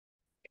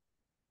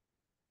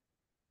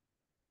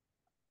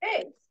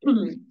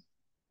Okay,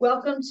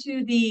 welcome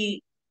to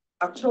the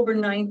October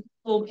 9th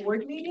full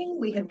board meeting.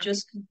 We have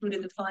just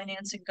concluded the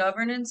finance and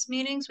governance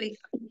meetings. We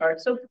are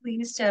so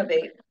pleased to have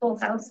a full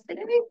house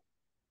today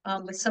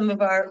with some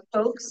of our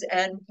folks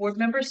and board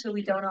members who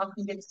we don't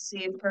often get to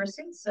see in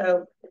person.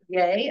 So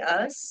yay,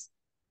 us.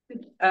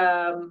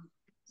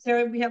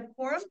 Sarah, we have a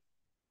quorum?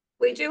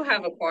 We do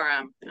have a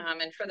quorum.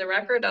 And for the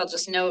record, I'll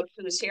just note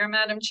who's here,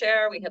 Madam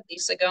Chair. We have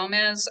Lisa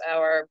Gomez,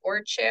 our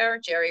board chair,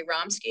 Jerry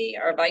Romsky,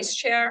 our vice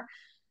chair,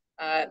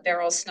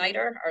 Beryl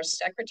Snyder, our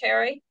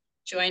secretary.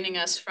 Joining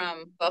us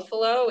from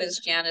Buffalo is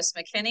Janice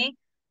McKinney,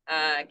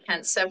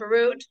 Kent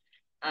Severud,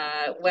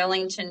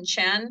 Wellington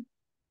Chen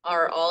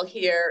are all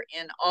here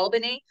in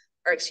Albany,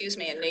 or excuse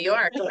me, in New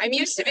York. I'm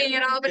used to being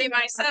in Albany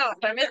myself.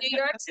 I'm in New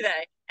York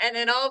today. And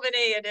in Albany,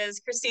 it is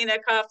Christina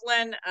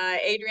Coughlin,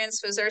 Adrian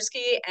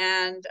Swazerski,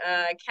 and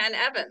Ken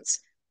Evans.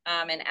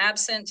 And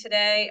absent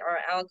today are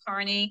Al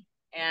Carney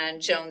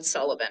and Joan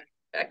Sullivan.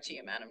 Back to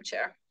you, Madam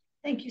Chair.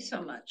 Thank you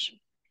so much.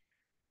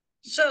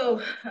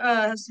 So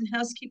some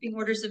housekeeping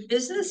orders of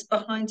business.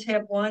 Behind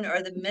tab 1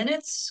 are the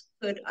minutes.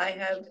 Could I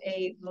have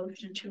a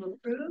motion to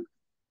approve?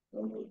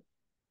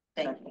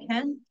 Thank you,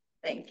 Ken.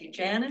 Thank you,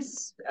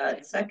 Janice.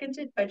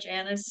 Seconded by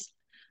Janice.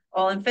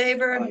 All in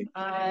favor? Aye.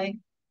 Aye.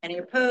 Any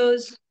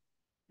opposed?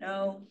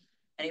 No.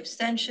 Any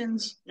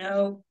abstentions?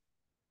 No.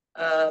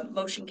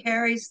 Motion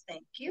carries.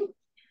 Thank you.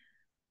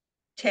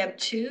 Tab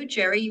 2,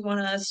 Jerry, you want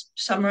to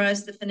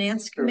summarize the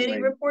Finance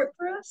Committee report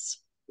for us?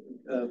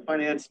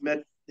 Finance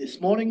met this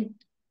morning.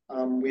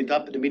 We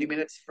adopted the meeting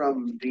minutes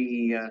from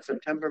the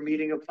September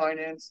meeting of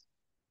Finance.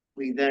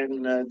 We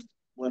then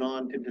went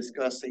on to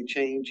discuss a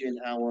change in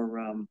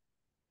our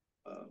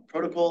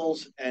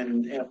protocols,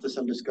 and after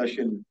some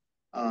discussion,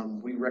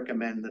 we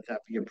recommend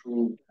that be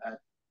approved at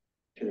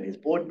today's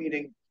board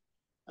meeting.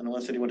 And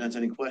unless anyone has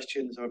any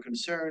questions or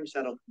concerns,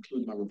 that'll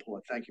conclude my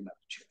report. Thank you, Madam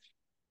Chair.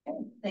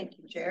 Okay, thank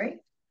you, Jerry.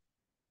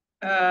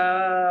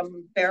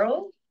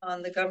 Beryl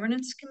on the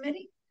Governance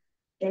Committee.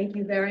 Thank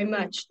you very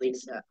much,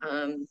 Lisa.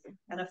 And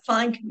a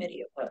fine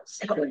committee it was.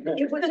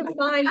 It was a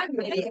fine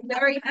committee,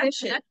 very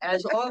efficient,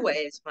 as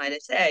always, might I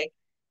say,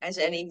 as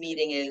any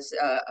meeting is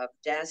of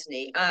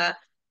DASNY.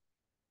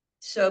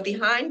 So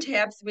behind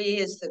tab 3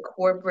 is the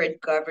corporate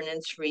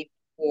governance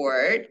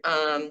report.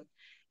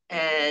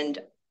 And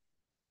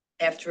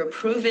after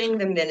approving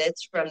the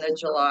minutes from the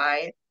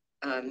July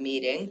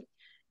meeting,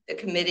 the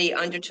committee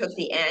undertook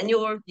the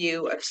annual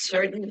review of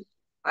certain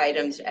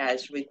items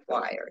as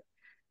required.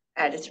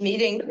 At its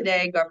meeting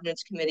today,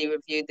 Governance Committee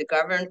reviewed the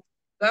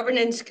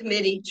Governance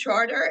Committee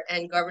Charter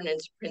and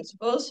Governance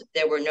Principles.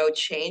 There were no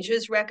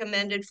changes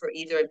recommended for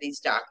either of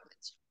these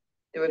documents.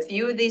 The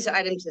review of these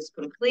items is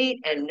complete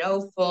and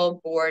no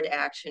full board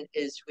action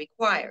is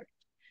required.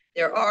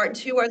 There are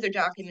 2 other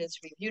documents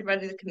reviewed by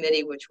the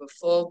committee which were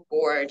full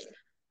board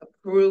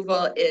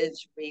approval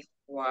is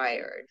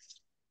required.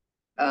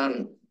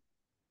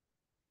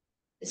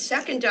 The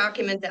second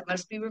document that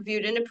must be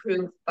reviewed and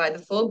approved by the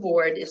full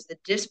board is the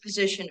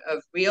disposition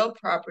of real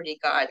property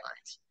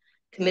guidelines.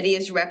 Committee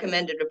has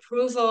recommended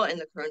approval in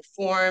the current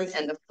form,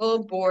 and the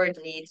full board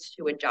needs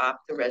to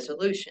adopt the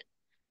resolution.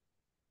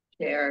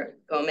 Chair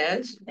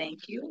Gomez.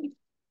 Thank you.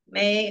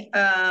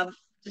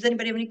 Does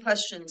anybody have any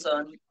questions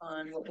on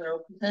what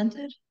we're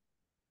presented?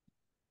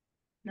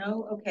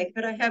 No? Okay,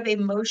 could I have a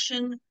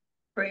motion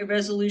for a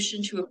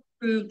resolution to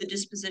approve the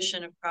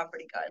disposition of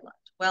property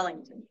guidelines?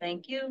 Wellington,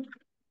 thank you.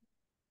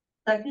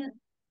 Second?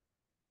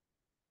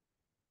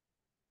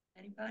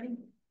 Anybody?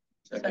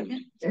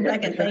 Second.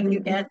 Thank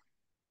you, Ken.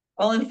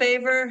 All in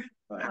favor?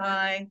 Aye.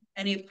 Aye.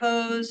 Any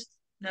opposed?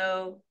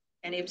 No.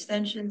 Any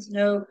abstentions?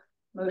 No.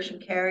 Motion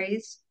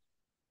carries.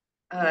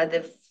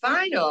 The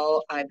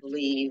final, I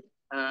believe,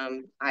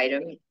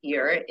 item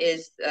here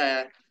is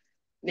the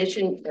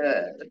mission.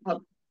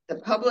 The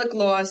public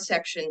law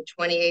section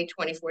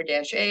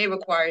 2824-A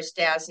requires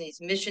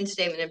DASNY's mission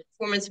statement and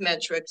performance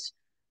metrics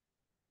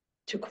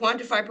to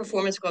quantify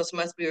performance goals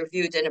must be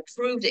reviewed and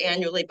approved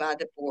annually by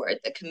the board.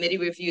 The committee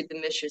reviewed the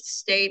mission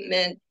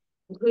statement,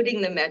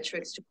 including the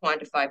metrics to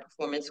quantify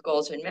performance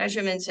goals and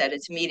measurements at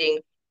its meeting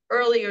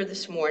earlier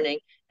this morning,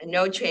 and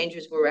no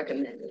changes were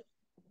recommended.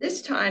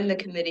 This time, the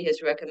committee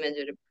has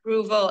recommended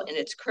approval in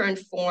its current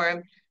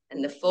form,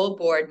 and the full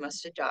board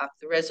must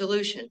adopt the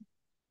resolution.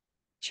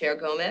 Chair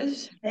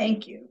Gomez.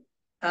 Thank you.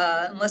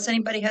 Unless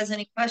anybody has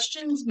any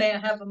questions, may I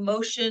have a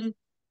motion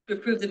to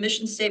approve the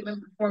mission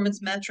statement,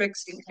 performance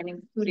metrics, and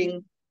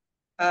including,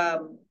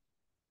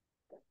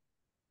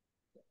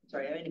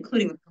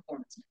 including the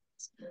performance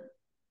metrics.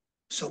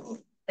 So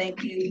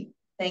thank you.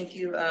 Thank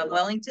you,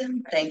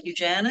 Wellington. Thank you,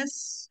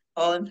 Janice.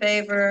 All in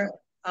favor?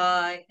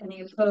 Aye. Any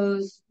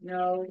opposed?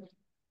 No.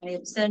 Any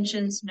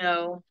abstentions?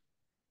 No.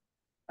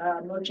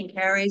 Motion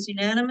carries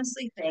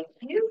unanimously. Thank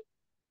you.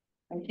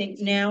 I think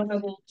now I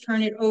will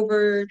turn it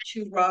over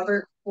to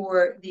Robert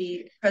for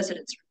the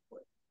president's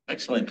report.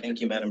 Excellent.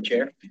 Thank you, Madam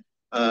Chair.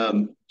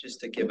 Just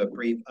to give a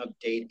brief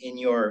update, in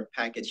your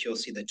packets, you'll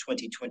see the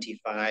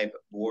 2025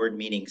 board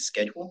meeting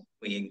schedule.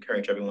 We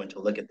encourage everyone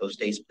to look at those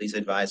dates. Please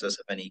advise us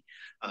of any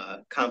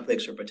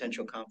conflicts or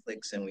potential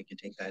conflicts, and we can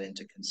take that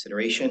into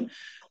consideration.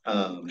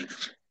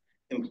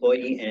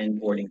 Employee and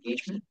board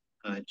engagement,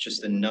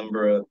 just a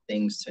number of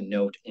things to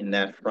note in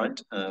that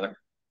front.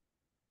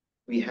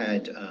 We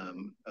had a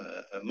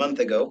month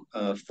ago,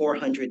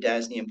 400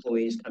 DASNY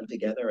employees come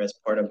together as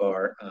part of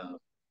our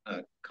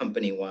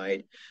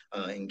company-wide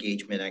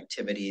engagement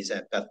activities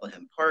at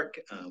Bethlehem Park.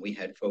 We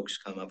had folks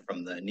come up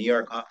from the New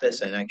York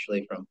office and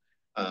actually from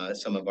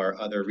some of our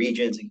other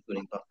regions,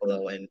 including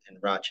Buffalo and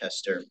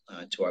Rochester,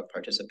 to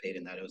participate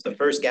in that. It was the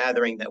first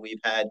gathering that we've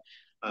had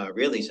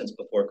really since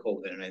before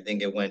COVID, and I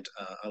think it went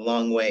a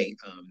long way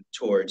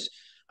towards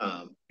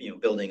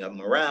building up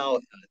morale,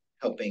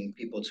 helping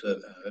people to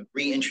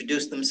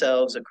reintroduce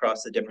themselves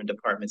across the different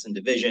departments and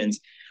divisions,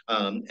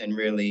 and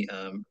really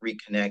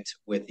reconnect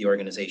with the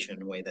organization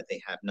in a way that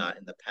they have not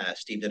in the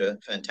past. Steve did a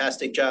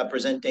fantastic job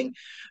presenting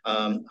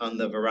on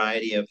the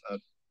variety of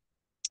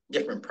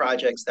different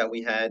projects that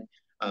we had,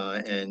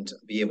 and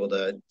be able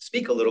to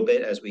speak a little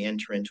bit as we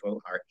enter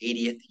into our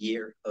 80th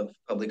year of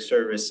public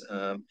service,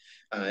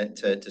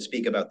 to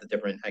speak about the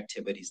different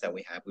activities that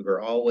we have. We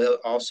were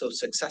also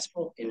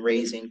successful in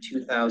raising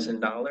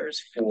 $2,000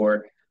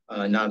 for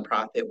a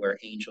nonprofit where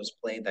Angels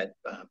Play that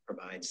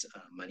provides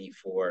money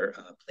for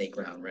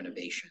playground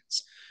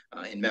renovations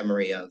in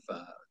memory of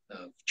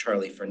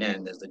Charlie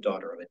Fernandez, the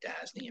daughter of a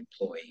DASNY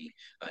employee,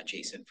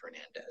 Jason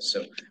Fernandez.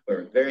 So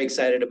we're very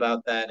excited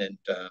about that,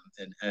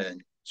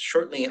 and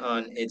shortly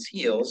on its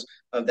heels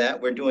of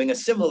that, we're doing a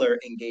similar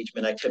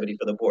engagement activity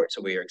for the board.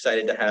 So we are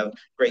excited to have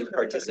great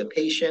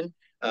participation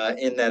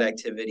in that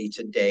activity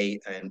today,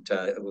 and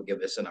it will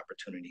give us an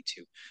opportunity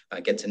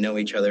to get to know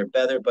each other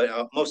better, but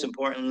most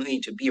importantly,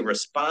 to be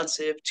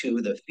responsive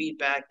to the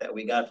feedback that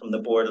we got from the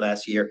board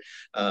last year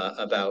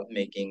about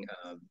making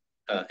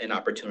an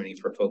opportunity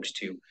for folks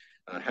to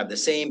have the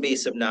same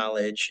base of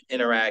knowledge,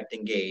 interact,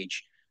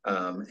 engage,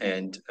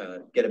 and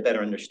get a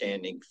better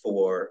understanding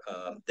for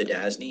the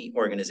DASNY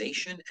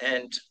organization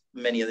and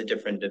many of the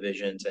different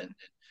divisions and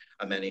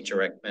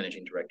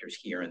managing directors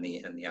here in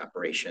the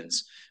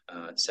operations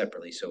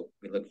separately. So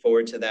we look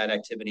forward to that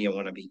activity. I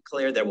want to be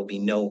clear, there will be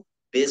no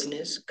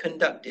business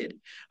conducted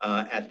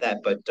at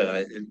that, but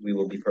we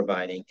will be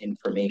providing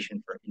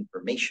information for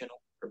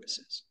informational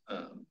purposes.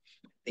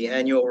 The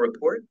annual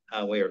report,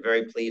 we are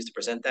very pleased to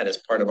present that as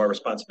part of our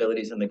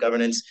responsibilities and the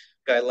governance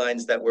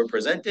guidelines that were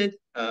presented.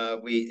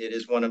 It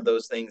is one of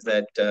those things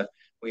that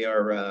we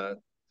are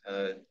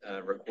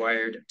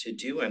required to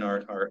do and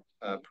are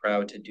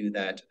proud to do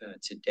that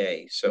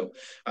today. So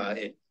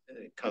it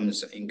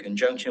comes in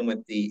conjunction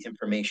with the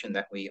information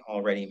that we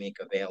already make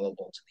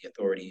available to the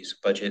authority's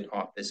budget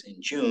office in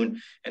June,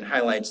 and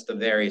highlights the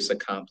various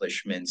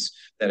accomplishments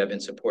that have been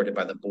supported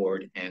by the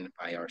board and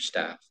by our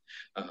staff.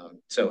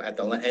 So at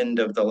the end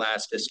of the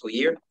last fiscal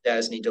year,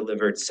 DASNY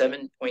delivered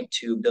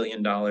 $7.2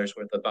 billion worth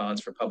of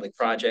bonds for public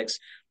projects,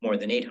 more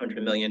than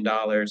 $800 million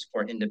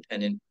for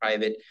independent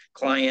private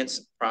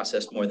clients,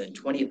 processed more than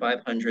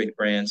 2,500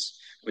 grants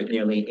with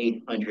nearly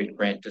 800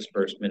 grant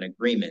disbursement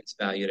agreements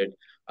valued at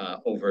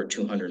over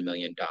 $200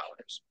 million.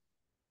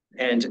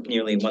 And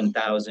nearly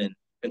 1,000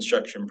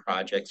 construction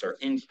projects are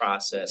in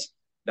process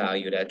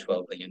valued at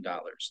 $12 billion.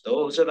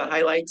 Those are the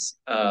highlights,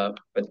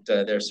 but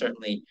there's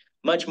certainly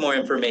much more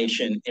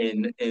information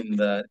in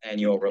the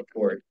annual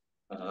report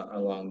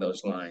along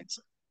those lines.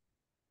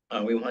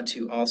 We want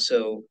to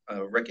also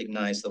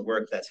recognize the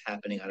work that's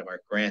happening out of our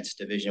grants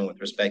division with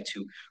respect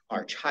to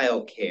our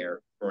child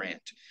care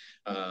grant.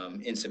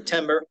 In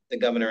September, the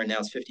governor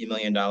announced $50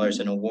 million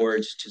in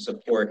awards to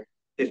support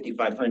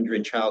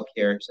 5,500 child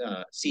care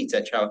seats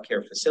at child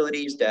care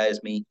facilities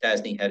DASNY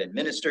had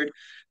administered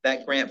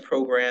that grant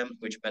program,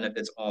 which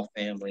benefits all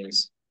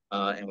families.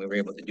 And we were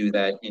able to do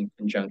that in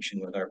conjunction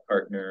with our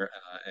partner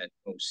at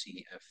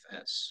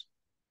OCFS.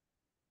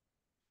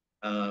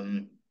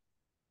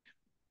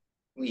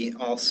 We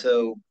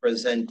also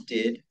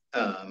presented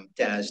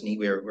DASNY.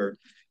 We're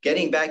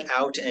getting back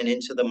out and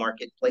into the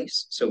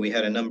marketplace. So we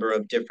had a number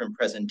of different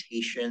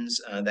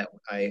presentations that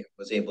I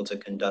was able to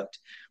conduct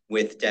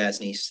with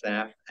DASNY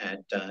staff at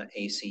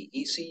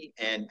ACEC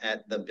and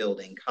at the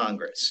Building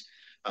Congress.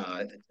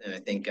 And I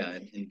think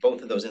in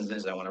both of those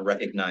instances, I want to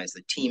recognize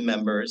the team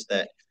members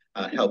that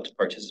helped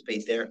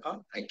participate there.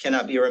 I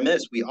cannot be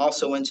remiss. We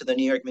also went to the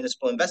New York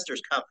Municipal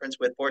Investors Conference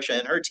with Portia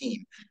and her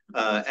team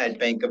at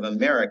Bank of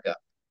America.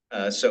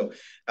 So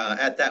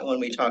at that one,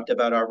 we talked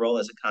about our role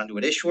as a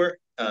conduit issuer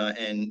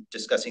and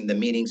discussing the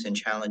meetings and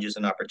challenges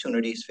and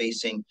opportunities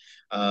facing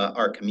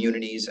our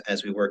communities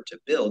as we work to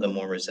build a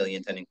more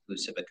resilient and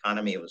inclusive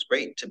economy. It was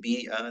great to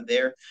be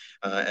there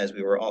as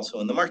we were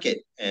also in the market,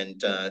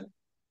 and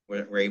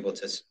we're able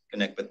to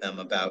connect with them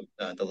about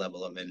the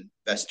level of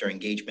investor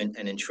engagement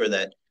and ensure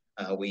that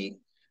we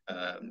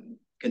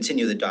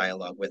continue the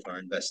dialogue with our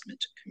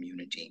investment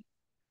community.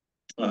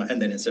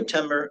 And then in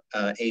September,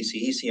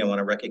 ACEC, I want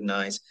to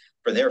recognize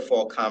for their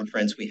fall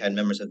conference, we had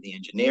members of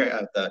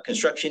the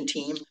construction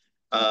team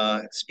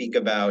speak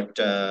about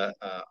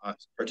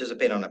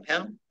participate on a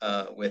panel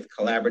with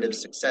collaborative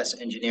success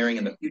engineering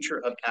and the future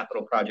of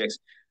capital projects,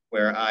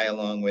 where I,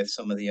 along with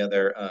some of the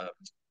other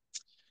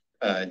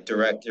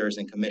directors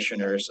and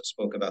commissioners,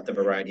 spoke about the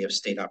variety of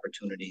state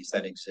opportunities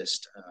that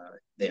exist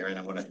there. And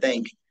I want to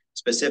thank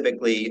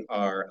specifically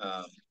our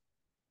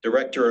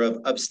Director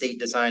of Upstate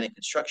Design and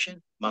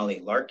Construction,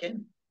 Molly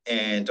Larkin,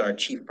 and our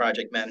Chief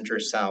Project Manager,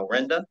 Sal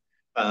Renda,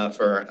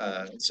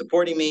 for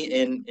supporting me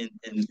in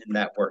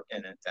that work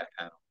and at that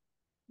panel.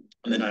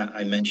 And then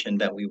I mentioned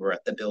that we were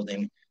at the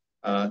building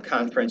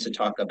conference to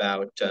talk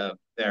about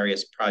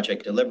various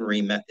project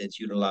delivery methods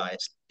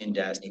utilized in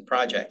DASNY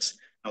projects.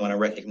 I want to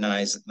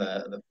recognize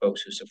the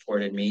folks who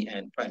supported me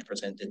and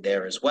presented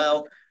there as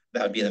well.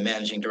 That would be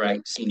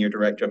the Senior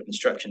Director of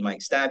Construction,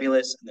 Mike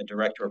Stabulus, and the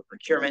Director of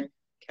Procurement,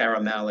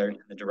 Kara Mallard,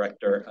 and the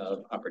Director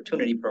of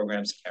Opportunity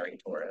Programs, Carrie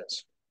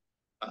Torres.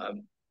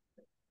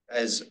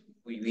 As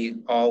we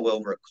all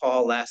will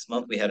recall, last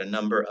month we had a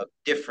number of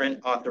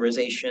different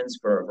authorizations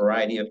for a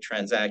variety of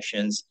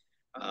transactions.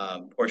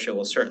 Portia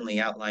will certainly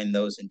outline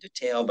those in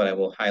detail, but I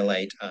will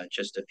highlight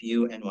just a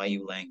few.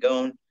 NYU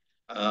Langone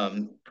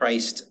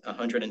priced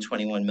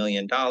 $121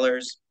 million,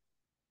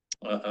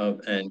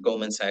 and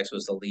Goldman Sachs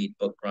was the lead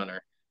book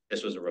runner.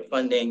 This was a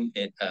refunding.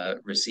 It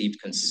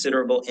received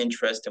considerable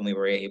interest, and we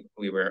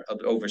were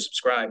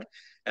oversubscribed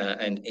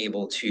and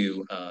able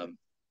to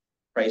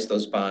price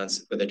those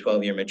bonds with a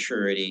 12-year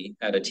maturity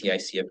at a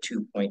TIC of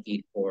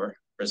 2.84,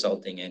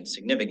 resulting in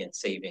significant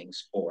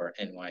savings for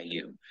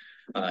NYU.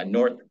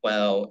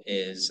 Northwell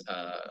is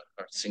a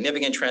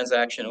significant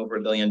transaction, over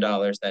 $1 billion,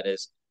 that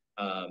is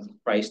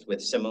priced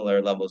with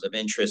similar levels of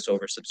interest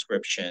over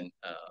subscription,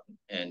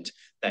 and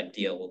that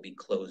deal will be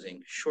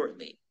closing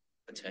shortly,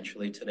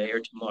 potentially today or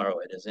tomorrow.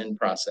 It is in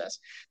process.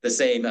 The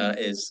same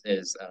is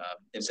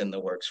in the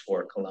works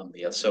for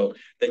Columbia. So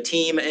the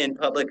team in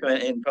public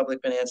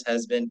finance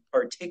has been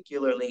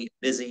particularly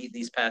busy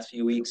these past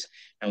few weeks,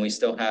 and we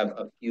still have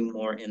a few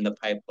more in the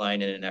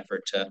pipeline in an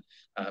effort to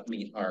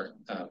meet our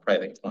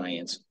private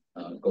clients'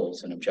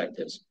 goals and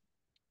objectives.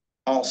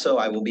 Also,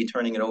 I will be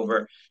turning it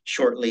over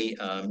shortly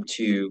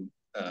to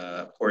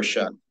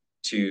Portia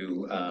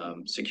to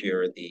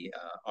secure the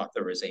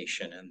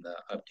authorization and the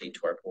update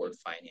to our board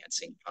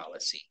financing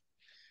policy.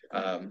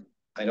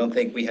 I don't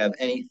think we have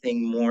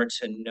anything more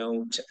to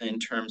note in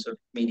terms of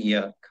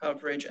media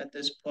coverage at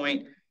this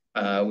point.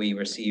 We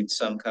received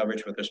some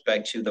coverage with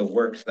respect to the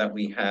work that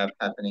we have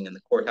happening in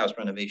the courthouse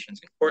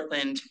renovations in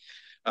Portland,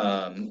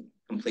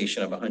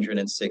 completion of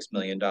 $106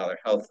 million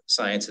health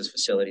sciences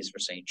facilities for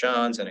St.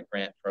 John's, and a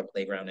grant for a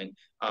playground in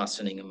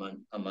Ossining,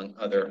 among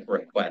other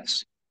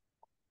requests.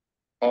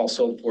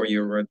 Also for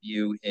your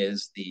review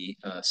is the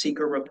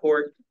seeker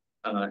report.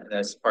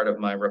 That's part of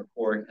my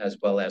report, as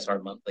well as our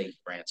monthly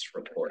grants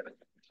report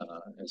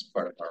as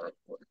part of our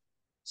report.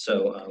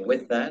 So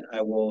with that,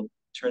 I will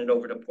turn it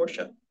over to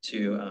Portia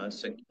to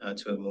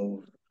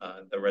move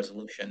the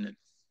resolution.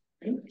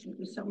 Thank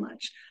you so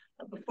much.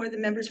 Before the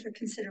members for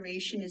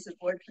consideration is the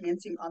board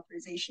financing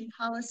authorization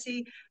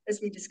policy. As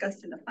we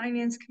discussed in the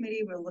finance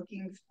committee, we're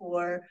looking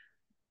for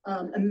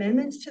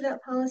amendments to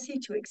that policy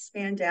to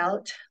expand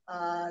out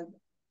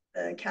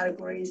the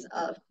categories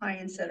of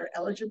clients that are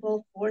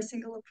eligible for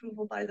single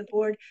approval by the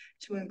board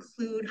to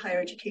include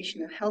higher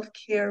education and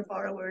healthcare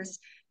borrowers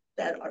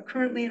that are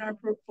currently in our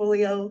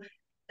portfolio,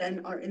 then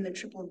are in the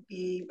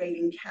BBB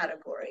rating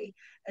category,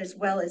 as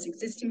well as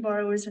existing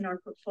borrowers in our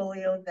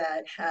portfolio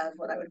that have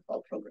what I would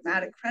call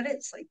programmatic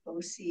credits like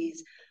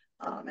BOCES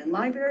and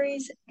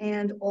libraries,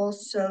 and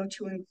also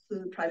to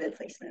include private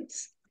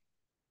placements.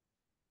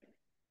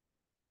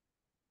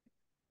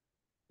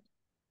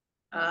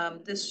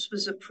 This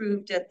was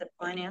approved at the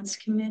finance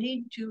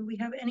committee. Do we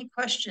have any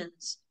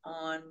questions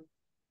on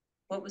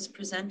what was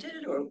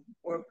presented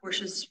or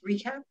Portia's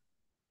recap?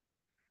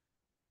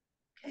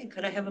 Okay,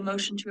 could I have a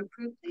motion to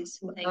approve, please?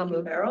 Thank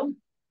you, Beryl.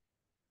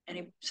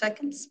 Any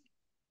seconds?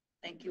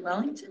 Thank you,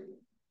 Wellington.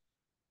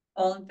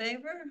 All in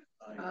favor?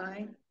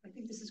 Aye. I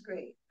think this is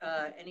great.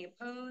 Any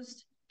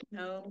opposed?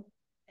 No.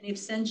 Any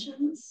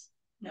abstentions?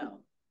 No.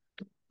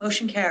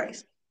 Motion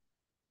carries.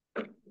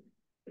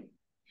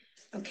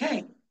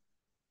 Okay.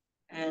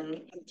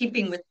 And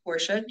keeping with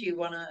Portia, do you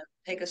want to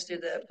take us through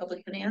the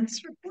public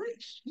finance report?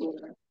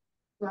 Sure.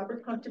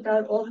 Robert talked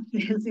about all the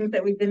financings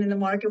that we've been in the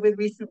market with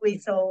recently,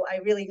 so I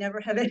really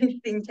never have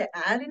anything to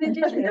add in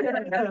addition.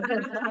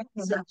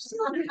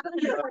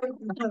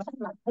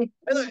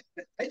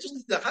 I just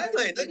did the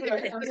highlight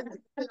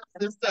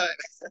this time.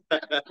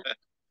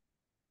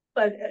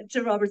 But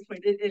to Robert's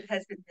point, it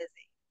has been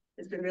busy.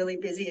 It's been really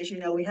busy. As you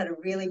know, we had a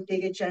really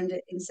big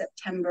agenda in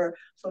September.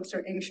 Folks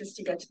are anxious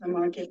to get to the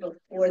market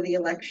before the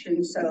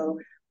election. So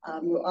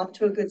we're off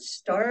to a good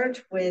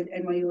start with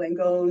NYU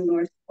Langone,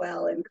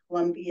 Northwell, and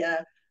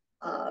Columbia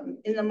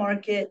in the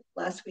market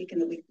last week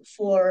and the week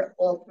before,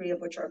 all three of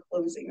which are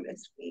closing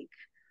this week.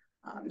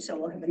 So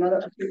we'll have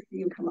another update for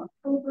you come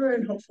October,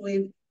 and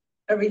hopefully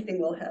everything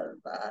will have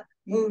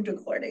moved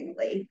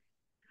accordingly.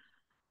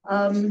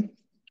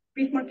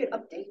 Brief market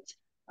update.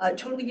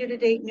 Total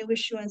year-to-date new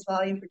issuance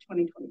volume for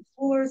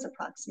 2024 is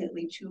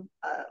approximately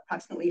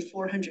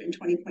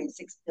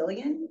 420.6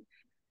 billion.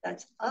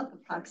 That's up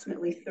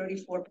approximately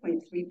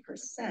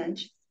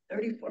 34.3%.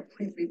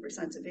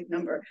 34.3% is a big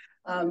number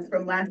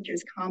from last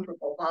year's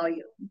comparable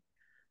volume.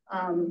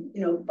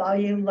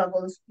 Volume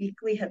levels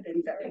weekly have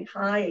been very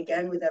high,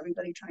 again, with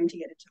everybody trying to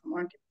get into the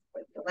market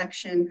before the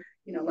election.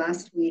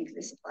 Last week,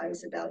 the supply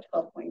was about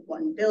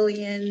 12.1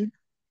 billion.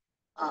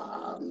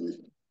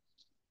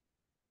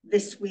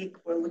 This week,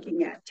 we're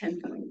looking at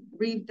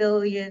 10.3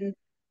 billion.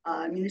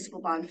 Municipal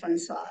bond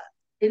funds saw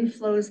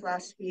inflows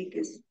last week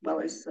as well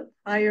as the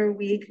prior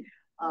week.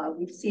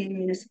 We've seen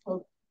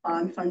municipal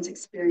bond funds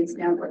experience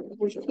now the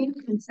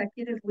 14th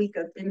consecutive week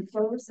of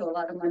inflows, so a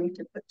lot of money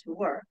to put to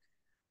work.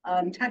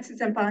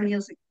 Tax-exempt bond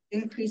yields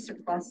increased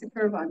across the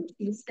curve on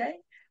Tuesday,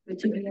 with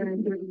 2-year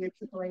and 30-year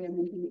AAA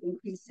M&D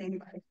increasing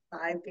by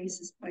 5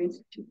 basis points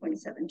to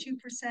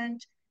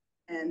 2.72%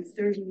 and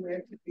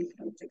 30-year to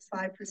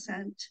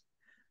 3.65%.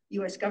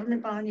 U.S.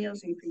 government bond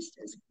yields increased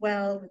as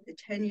well, with the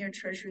 10-year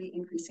Treasury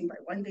increasing by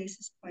 1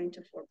 basis point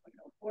to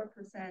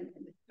 4.04%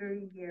 and the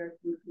 30-year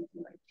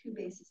increasing by 2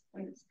 basis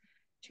points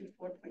to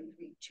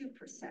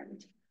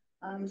 4.32%.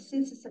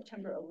 Since the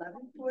September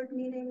 11th board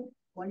meeting,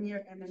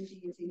 1-year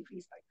MMD has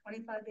increased by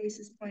 25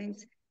 basis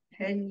points,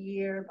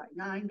 10-year by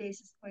 9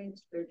 basis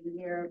points,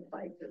 30-year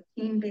by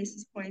 13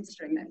 basis points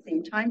during that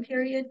same time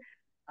period.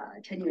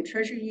 10-year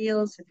Treasury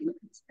yields have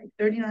increased by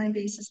 39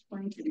 basis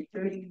points, and the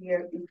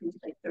 30-year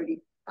increased by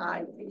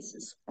 35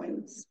 basis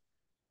points.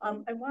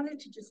 I wanted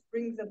to just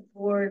bring the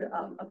board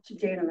up to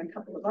date on a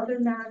couple of other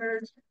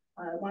matters.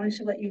 I wanted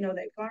to let you know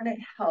that Garnet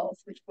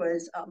Health, which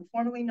was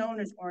formerly known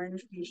as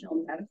Orange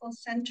Regional Medical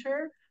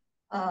Center,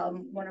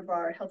 one of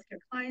our healthcare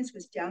clients,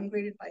 was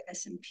downgraded by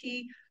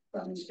S&P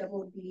from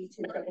BB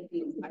to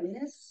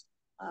BB-.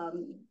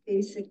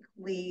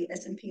 Basically,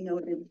 S&P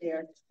noted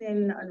their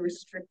thin,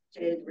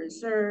 unrestricted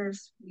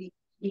reserves,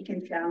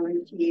 weakened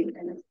balance sheet,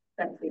 and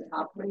expected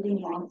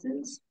operating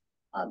losses.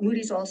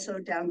 Moody's also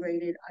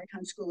downgraded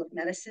Icahn School of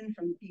Medicine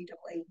from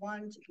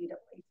Baa1 to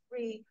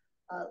Baa3,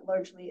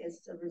 largely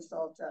as a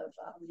result of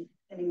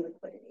thinning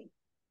liquidity.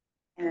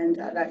 And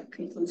that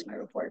concludes my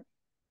report.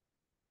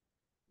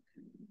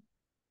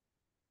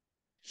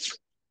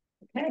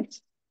 Okay.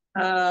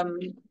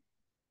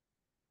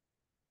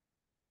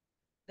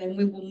 Then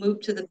we will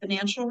move to the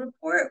financial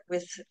report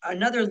with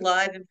another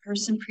live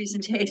in-person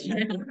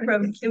presentation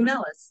from Kim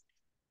Ellis.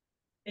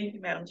 Thank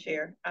you, Madam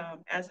Chair.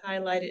 As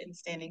highlighted in the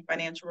standing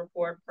financial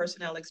report,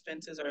 personnel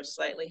expenses are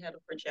slightly ahead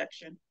of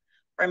projection,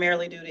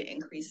 primarily due to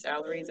increased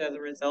salaries as a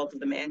result of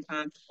the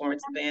ManCon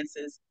performance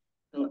advances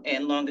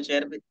and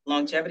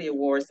longevity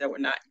awards that were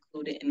not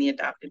included in the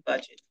adopted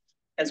budget,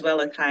 as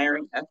well as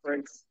hiring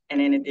efforts, and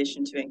in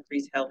addition to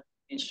increased health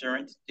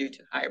insurance due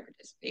to higher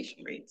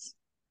participation rates.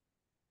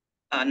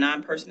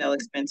 Non-personnel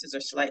expenses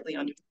are slightly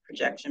under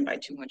projection by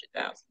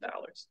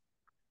 $200,000.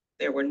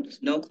 There was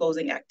no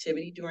closing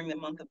activity during the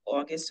month of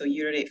August, so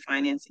year-to-date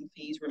financing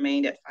fees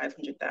remained at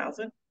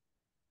 $500,000.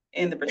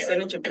 And the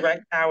percentage of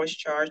direct hours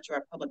charged to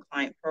our public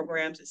client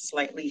programs is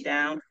slightly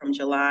down from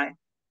July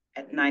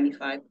at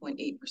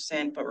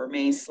 95.8%, but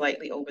remains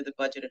slightly over the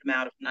budgeted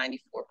amount of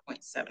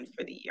 94.7%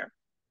 for the year.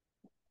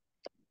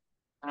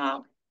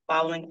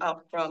 Following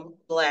up from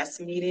the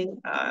last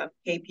meeting,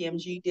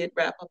 KPMG did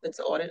wrap up its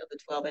audit of the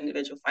 12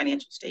 individual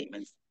financial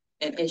statements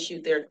and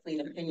issued their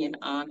clean opinion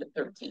on the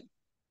 13th.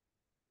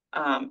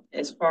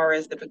 As far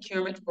as the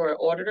procurement for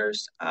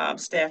auditors,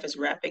 staff is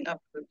wrapping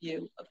up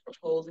review of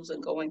proposals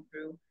and going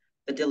through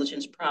the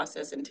diligence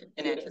process in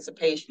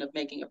anticipation of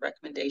making a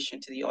recommendation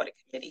to the audit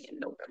committee in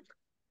November.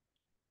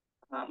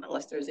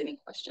 Unless there's any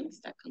questions,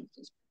 that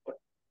concludes the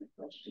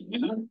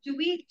report. Do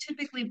we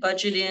typically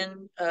budget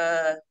in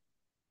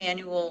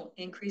annual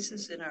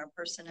increases in our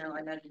personnel?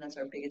 I imagine that's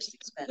our biggest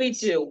expense. We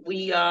do.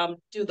 We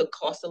do the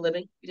cost of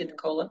living. We did the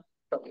COLA,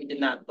 but we did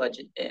not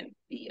budget in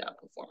the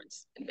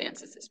performance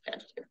advances this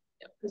past year.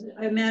 Yep.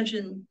 I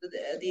imagine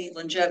the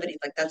longevity,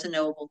 like that's a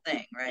knowable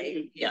thing, right?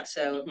 Mm-hmm. Yeah.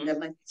 So that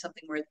might be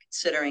something worth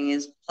considering,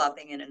 is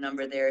plopping in a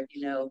number there. If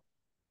you know,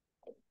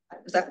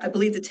 I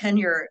believe the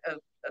tenure of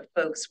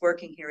folks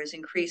working here is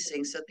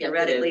increasing, so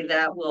theoretically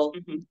that will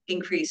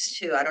increase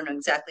too. I don't know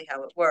exactly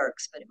how it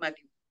works, but it might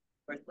be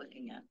worth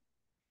looking at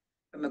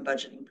from a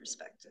budgeting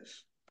perspective.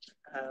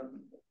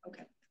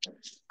 Okay.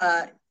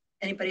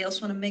 Anybody else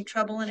want to make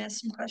trouble and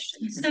ask some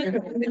questions?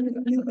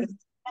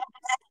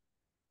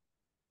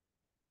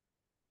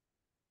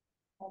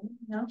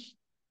 No?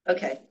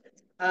 Okay.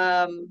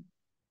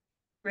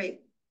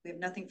 Great. We have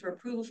nothing for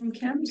approval from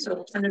Kim, so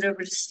we'll send it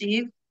over to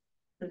Steve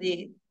for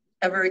the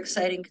ever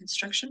exciting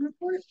construction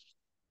report.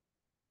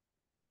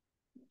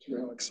 You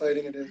know how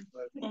exciting it is,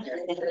 but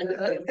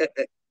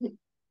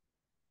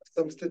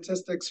some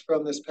statistics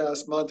from this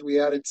past month. We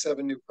added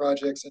 7 new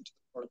projects into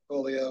the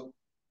portfolio.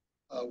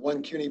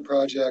 1 CUNY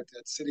project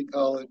at City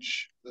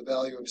College, the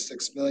value of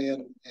 $6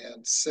 million,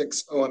 and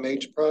 6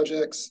 OMH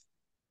projects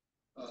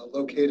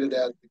located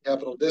at the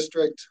Capital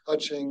District,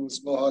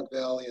 Hutchings, Mohawk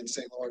Valley, and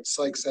St. Lawrence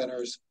Psych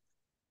Centers,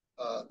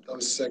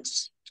 those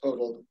 6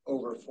 totaled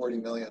over 40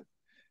 million.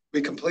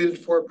 We completed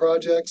 4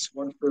 projects,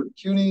 one for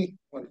CUNY,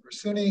 one for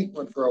SUNY,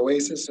 one for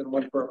Oasis, and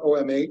one for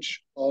OMH,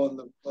 all in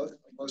the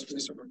most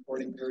recent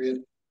reporting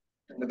period.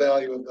 And the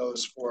value of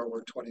those 4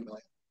 were 20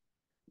 million.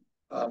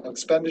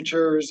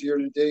 Expenditures year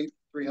to date,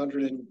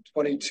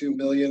 322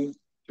 million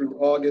through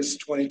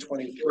August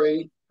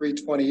 2023,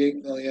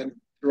 328 million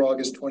through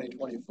August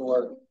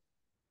 2024.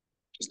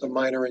 Just a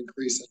minor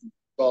increase in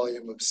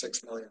volume of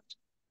 6 million.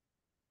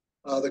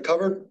 The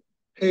cover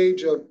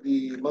page of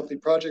the monthly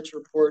projects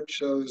report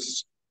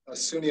shows a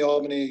SUNY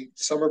Albany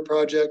summer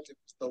project. It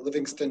was the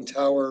Livingston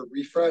Tower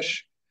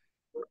refresh.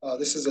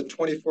 This is a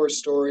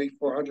 24-story,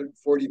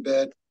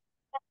 440-bed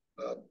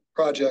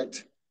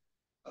project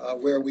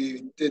where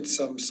we did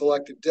some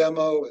selective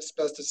demo,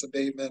 asbestos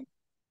abatement,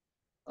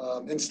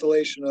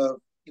 installation of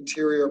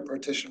interior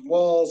partition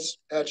walls,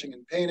 patching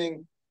and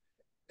painting,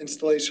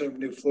 installation of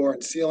new floor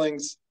and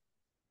ceilings.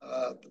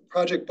 The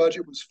project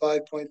budget was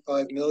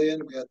 5.5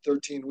 million. We had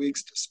 13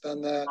 weeks to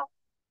spend that.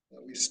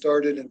 We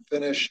started and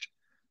finished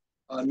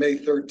on May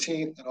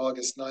 13th and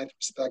August 9th,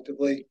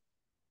 respectively.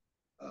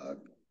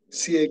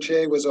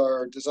 CHA was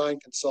our design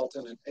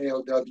consultant and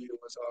AOW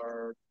was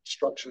our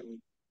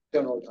construction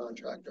general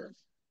contractor.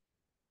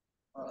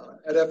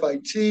 At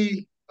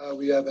FIT,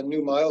 we have a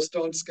new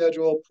milestone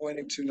schedule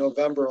pointing to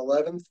November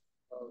 11th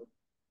of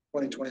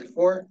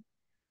 2024.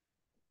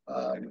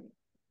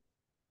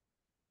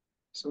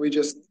 So we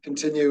just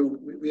continue.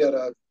 We had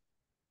a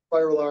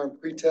fire alarm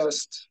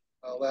pretest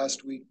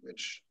last week,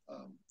 which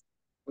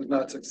was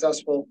not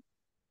successful.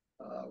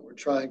 We're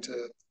trying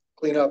to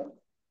clean up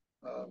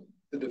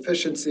the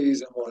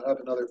deficiencies, and we'll have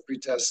another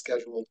pretest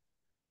scheduled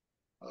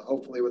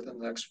hopefully within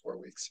the next 4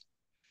 weeks.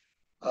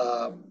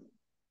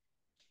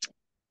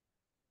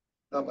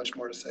 Not much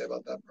more to say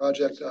about that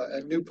project.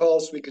 At New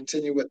Pulse, we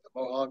continue with the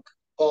Mohonk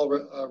Hall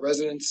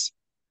residence,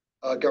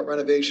 got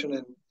renovation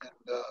and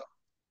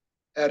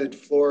added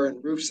floor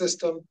and roof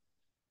system.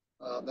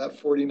 That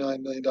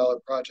 $49 million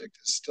project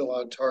is still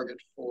on target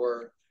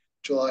for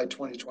July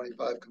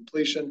 2025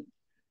 completion.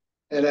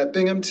 And at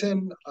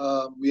Binghamton,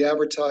 we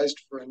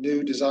advertised for a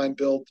new design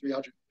build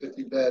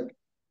 350-bed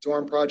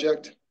dorm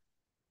project.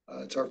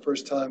 It's our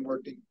first time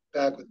working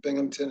back with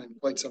Binghamton in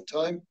quite some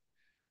time.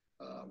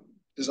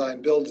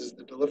 Design build is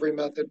the delivery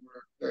method.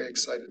 We're very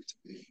excited to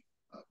be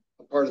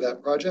a part of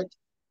that project.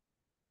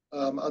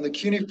 On the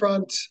CUNY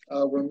front,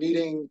 we're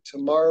meeting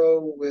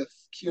tomorrow with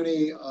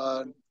CUNY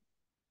on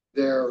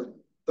their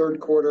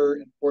third quarter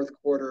and fourth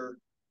quarter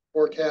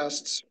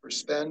forecasts for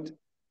spend.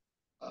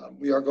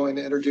 We are going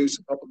to introduce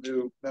a couple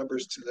new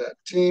members to that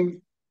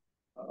team,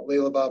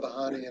 Layla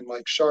Babahani and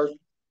Mike Sharp.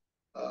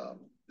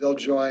 They'll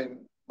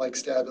join Mike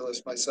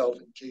Stabulus, myself,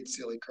 and Kate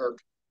Seeley-Kirk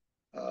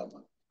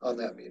on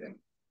that meeting.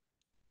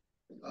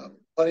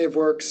 Plenty of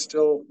work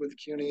still with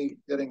CUNY,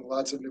 getting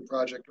lots of new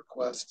project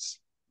requests.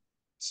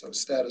 So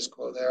status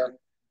quo there.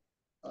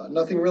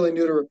 Nothing really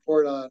new to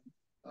report on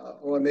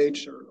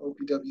OMH or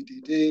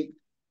OPWDD.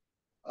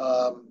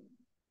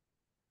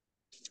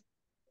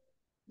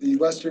 The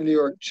Western New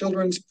York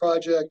Children's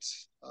Project,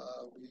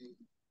 we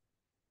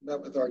met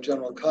with our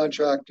general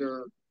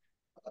contractor.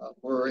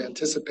 We're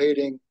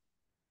anticipating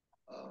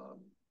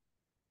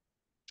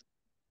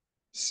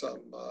some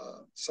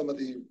of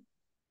the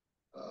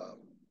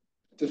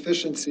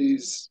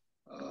deficiencies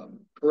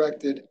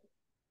corrected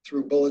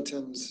through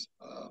bulletins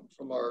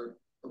from our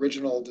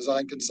original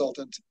design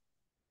consultant.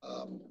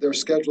 They're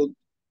scheduled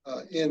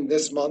in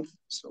this month,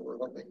 so we're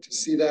hoping to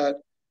see that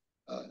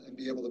and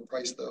be able to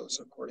price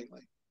those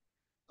accordingly.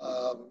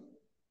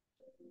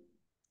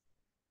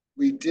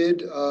 We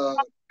did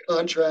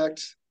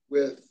contract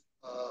with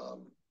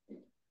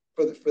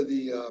for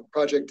the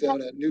project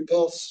down at New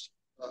Pulse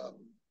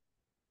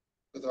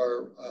with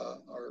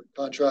our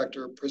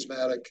contractor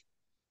Prismatic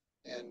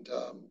and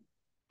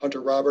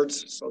Hunter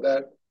Roberts. So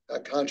that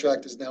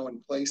contract is now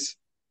in place.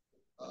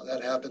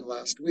 That happened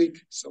last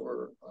week, so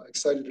we're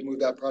excited to move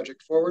that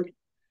project forward.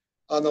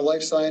 On the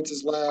Life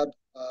Sciences Lab,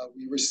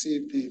 we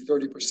received the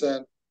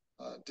 30%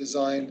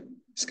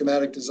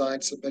 schematic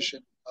design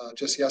submission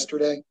just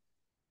yesterday.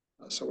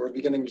 So we're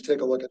beginning to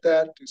take a look at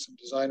that, do some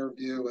design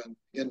review, and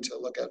begin to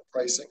look at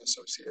pricing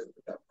associated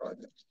with that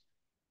project.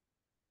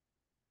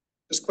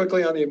 Just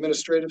quickly on the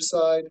administrative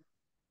side,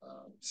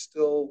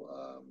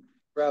 still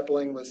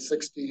grappling with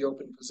 60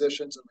 open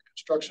positions in the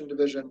construction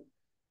division.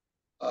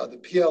 The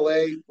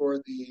PLA for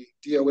the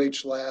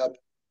DOH lab,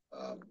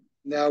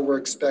 now we're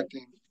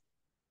expecting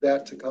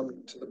that to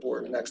come to the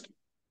board next week.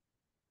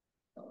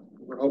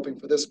 We're hoping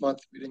for this month.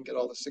 We didn't get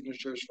all the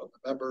signatures from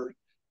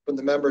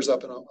the members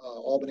up in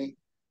Albany.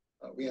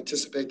 We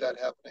anticipate that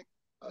happening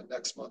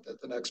next month at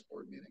the next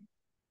board meeting.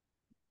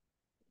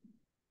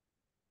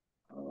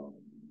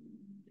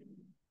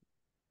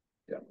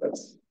 Yeah,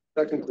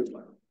 that concludes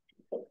my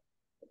report.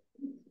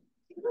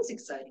 It was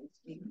exciting.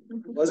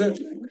 Was it?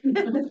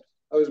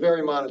 I was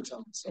very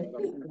monotone. So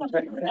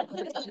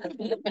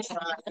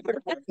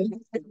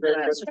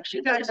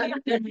You guys,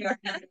 you've been here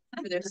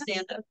for their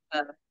stand-up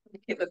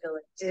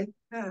capabilities.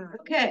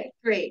 Okay,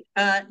 great.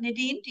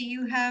 Nadine, do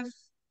you have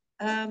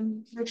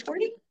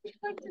reporting you'd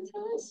like to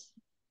tell us?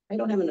 I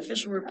don't have an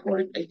official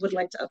report. I would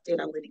like to update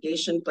on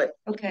litigation, but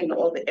Okay. you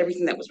know,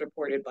 everything that was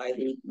reported by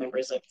the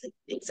members of the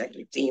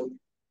executive team,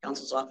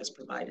 counsel's office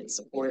provided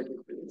support,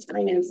 including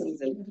financings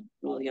and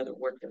all the other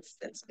work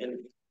that's been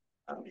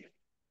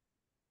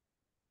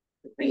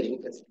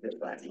completing this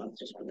last month.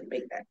 Just wanted to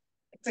make that.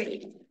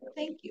 Great,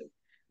 thank you.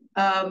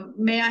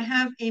 May I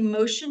have a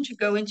motion to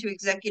go into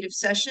executive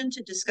session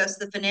to discuss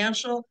the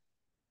financial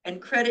and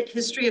credit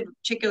history of a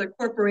particular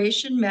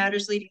corporation,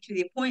 matters leading to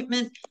the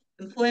appointment,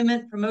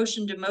 employment,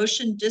 promotion,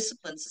 demotion,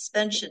 discipline,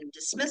 suspension,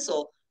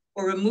 dismissal,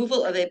 or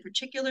removal of a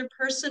particular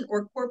person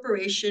or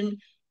corporation,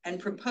 and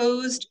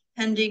proposed,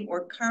 pending,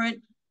 or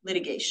current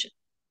litigation?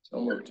 So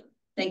moved.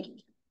 Thank you.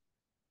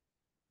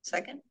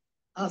 Second?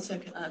 I'll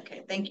second.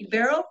 Okay, thank you,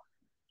 Beryl.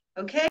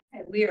 Okay,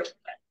 we are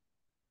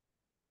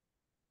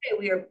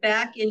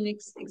back in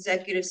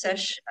executive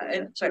session.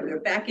 Sorry, we are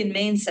back in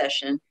main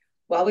session.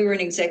 While we were in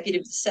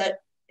executive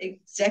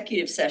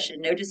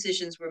session, no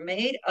decisions were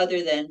made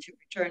other than to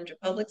return to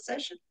public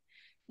session.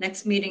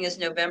 Next meeting is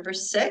November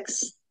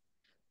 6th.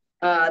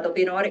 There'll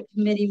be an audit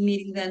committee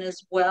meeting then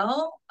as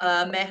well.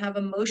 May I have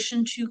a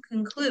motion to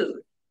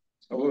conclude?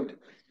 So moved.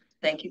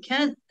 Thank you,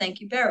 Kent. Thank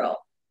you, Beryl.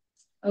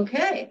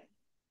 Okay,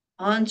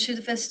 on to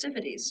the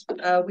festivities.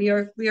 We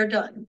are done.